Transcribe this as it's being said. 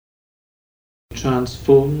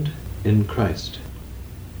transformed in Christ.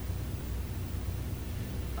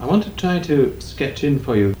 I want to try to sketch in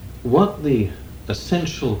for you what the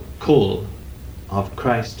essential call of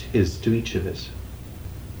Christ is to each of us.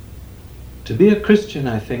 To be a Christian,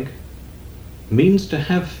 I think, means to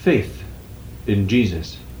have faith in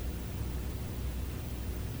Jesus.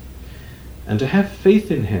 And to have faith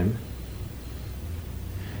in him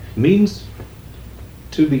means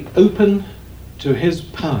to be open to his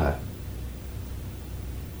power.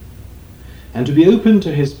 And to be open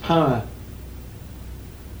to his power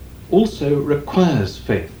also requires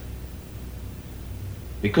faith,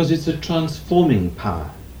 because it's a transforming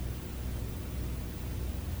power.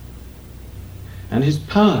 And his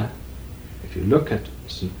power, if you look at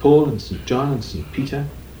St. Paul and St. John and St. Peter,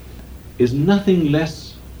 is nothing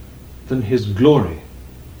less than his glory.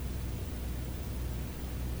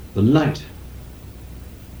 The light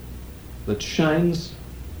that shines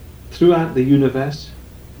throughout the universe,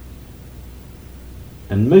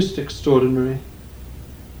 and most extraordinary,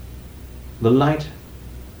 the light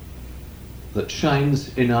that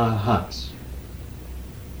shines in our hearts.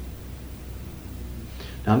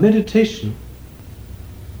 Now, meditation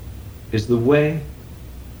is the way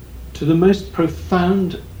to the most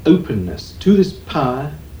profound openness to this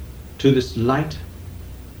power, to this light,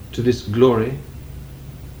 to this glory,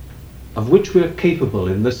 of which we are capable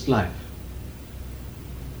in this life.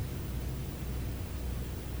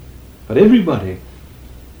 But everybody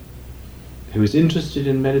who is interested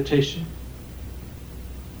in meditation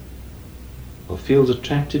or feels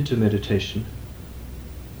attracted to meditation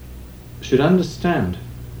should understand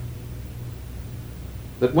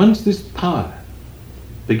that once this power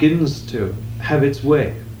begins to have its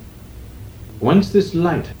way, once this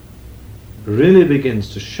light really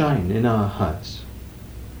begins to shine in our hearts,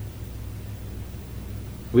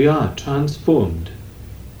 we are transformed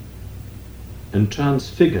and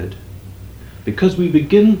transfigured, because we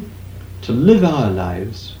begin to live our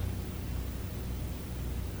lives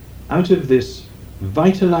out of this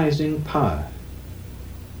vitalizing power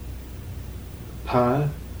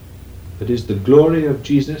that is the glory of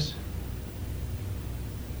Jesus,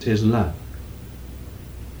 his love.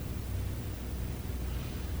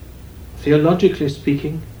 Theologically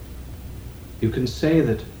speaking, you can say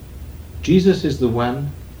that Jesus is the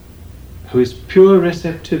one who is pure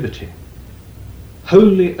receptivity,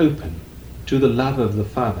 wholly open to the love of the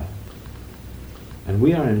Father. And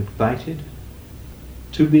we are invited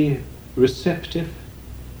to be receptive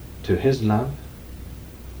to his love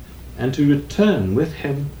and to return with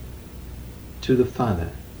him to the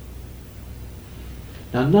Father.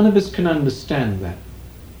 Now, none of us can understand that.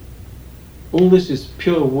 All this is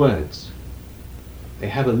pure words. They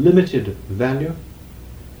have a limited value,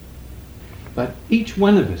 but each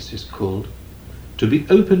one of us is called to be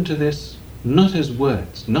open to this, not as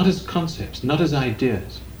words, not as concepts, not as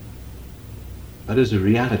ideas, but as a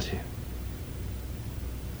reality.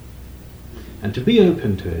 And to be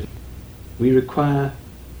open to it, we require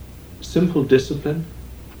simple discipline,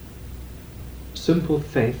 simple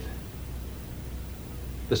faith,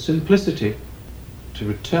 the simplicity to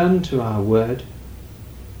return to our word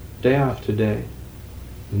day after day,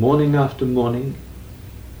 morning after morning,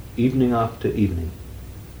 evening after evening.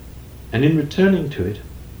 And in returning to it,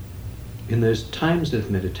 in those times of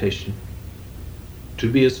meditation,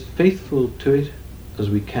 to be as faithful to it as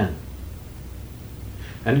we can.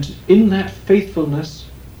 And it's in that faithfulness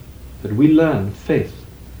that we learn faith.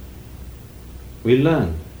 We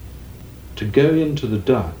learn to go into the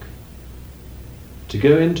dark, to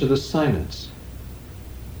go into the silence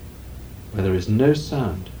where there is no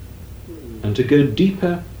sound, and to go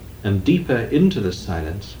deeper and deeper into the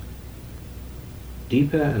silence,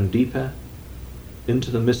 deeper and deeper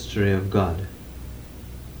into the mystery of God.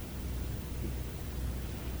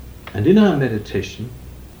 And in our meditation,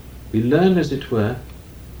 we learn, as it were,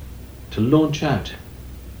 to launch out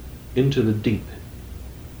into the deep.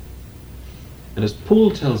 And as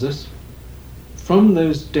Paul tells us, from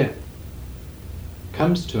those depths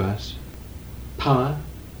comes to us power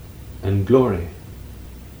and glory.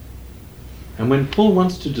 And when Paul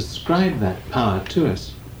wants to describe that power to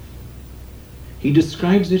us, he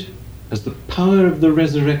describes it as the power of the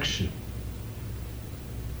resurrection,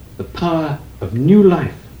 the power of new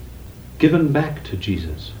life given back to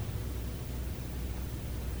Jesus.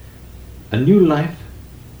 A new life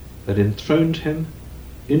that enthroned him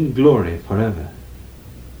in glory forever.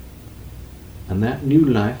 And that new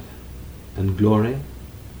life and glory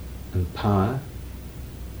and power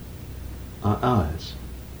are ours.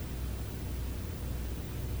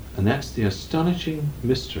 And that's the astonishing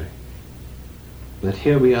mystery, that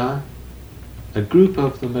here we are, a group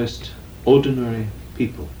of the most ordinary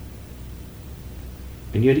people.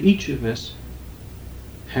 And yet each of us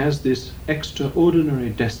has this extraordinary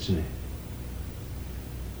destiny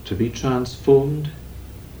to be transformed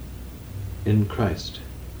in Christ.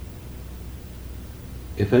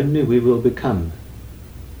 If only we will become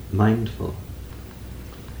mindful,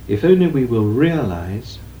 if only we will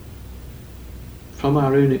realize from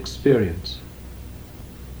our own experience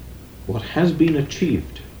what has been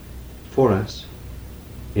achieved for us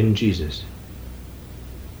in Jesus.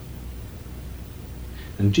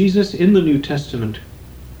 And Jesus in the New Testament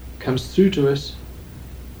comes through to us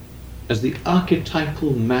as the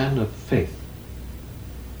archetypal man of faith.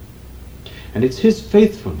 And it's his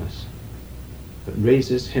faithfulness that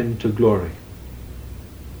raises him to glory.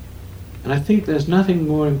 And I think there's nothing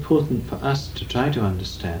more important for us to try to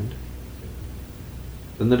understand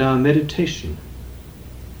than that our meditation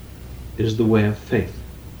is the way of faith.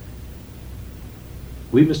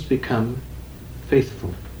 We must become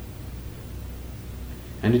faithful.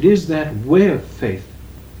 And it is that way of faith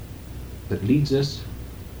that leads us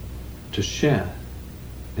to share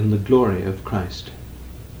in the glory of Christ.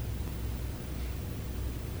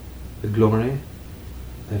 The glory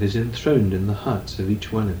that is enthroned in the hearts of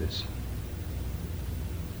each one of us.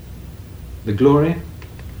 The glory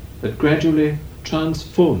that gradually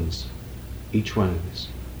transforms each one of us.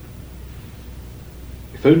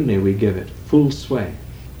 If only we give it full sway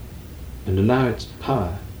and allow its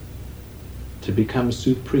power to become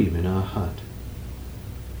supreme in our heart.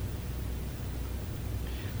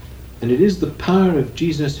 And it is the power of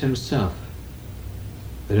Jesus himself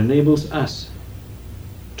that enables us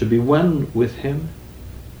to be one with him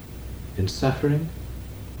in suffering,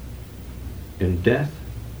 in death,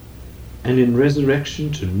 and in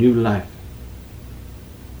resurrection to new life,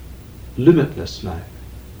 limitless life.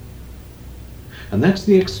 And that's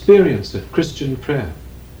the experience of Christian prayer.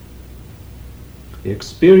 The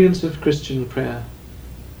experience of Christian prayer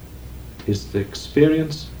is the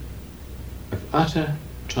experience of utter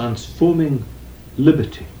transforming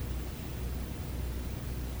liberty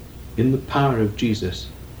in the power of Jesus,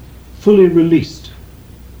 fully released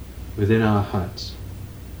within our hearts.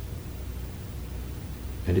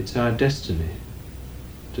 And it's our destiny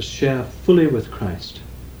to share fully with Christ,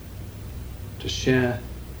 to share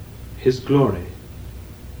his glory,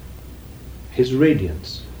 his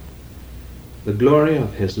radiance, the glory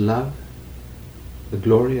of his love, the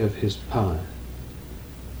glory of his power.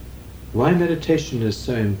 Why meditation is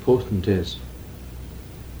so important is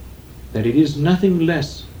that it is nothing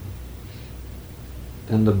less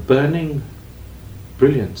than the burning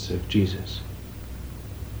brilliance of Jesus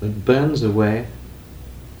that burns away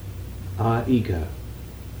our ego.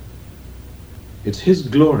 It's his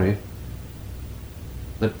glory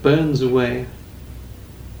that burns away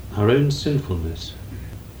our own sinfulness,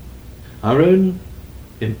 our own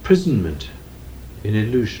imprisonment in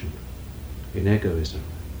illusion, in egoism.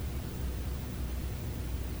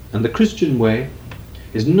 And the Christian way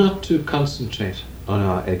is not to concentrate on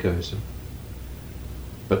our egoism,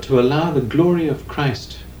 but to allow the glory of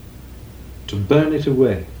Christ to burn it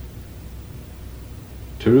away,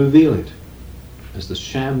 to reveal it as the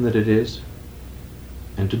sham that it is,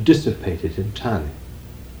 and to dissipate it entirely.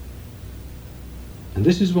 And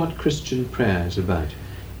this is what Christian prayer is about.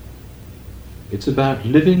 It's about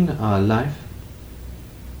living our life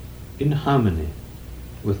in harmony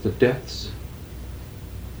with the depths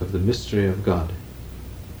of the mystery of God.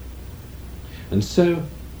 And so,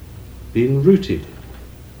 being rooted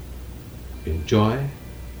in joy,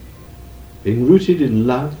 being rooted in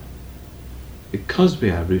love, because we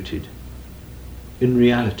are rooted in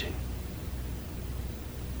reality.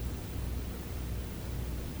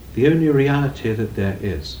 The only reality that there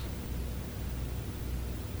is.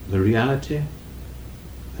 The reality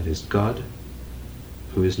that is God,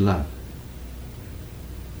 who is love.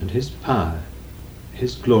 And his power,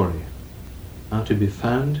 his glory, are to be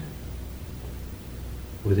found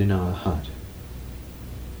within our heart.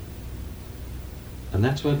 And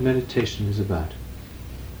that's what meditation is about.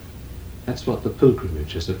 That's what the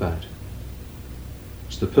pilgrimage is about.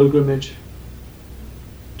 It's the pilgrimage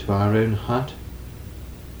to our own heart,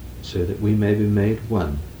 so that we may be made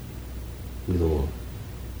one with all.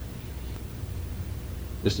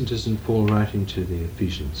 Listen to St. Paul writing to the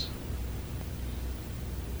Ephesians.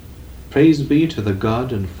 Praise be to the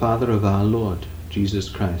God and Father of our Lord Jesus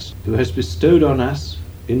Christ, who has bestowed on us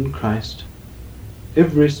in Christ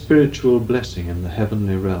every spiritual blessing in the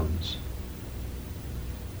heavenly realms.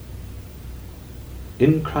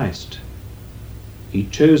 In Christ, he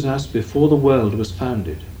chose us before the world was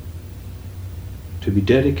founded, to be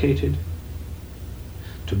dedicated,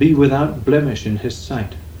 to be without blemish in his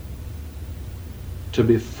sight, to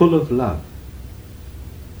be full of love,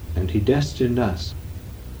 and he destined us,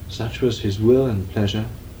 such was his will and pleasure,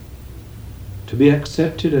 to be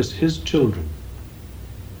accepted as his children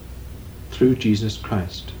through Jesus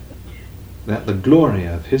Christ, that the glory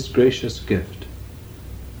of his gracious gift,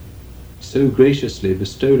 so graciously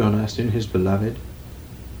bestowed on us in his beloved,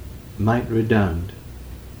 might redound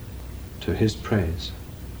to his praise.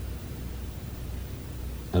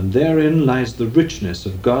 And therein lies the richness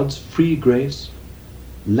of God's free grace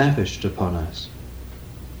lavished upon us,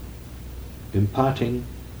 imparting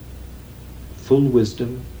full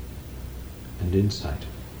wisdom and insight.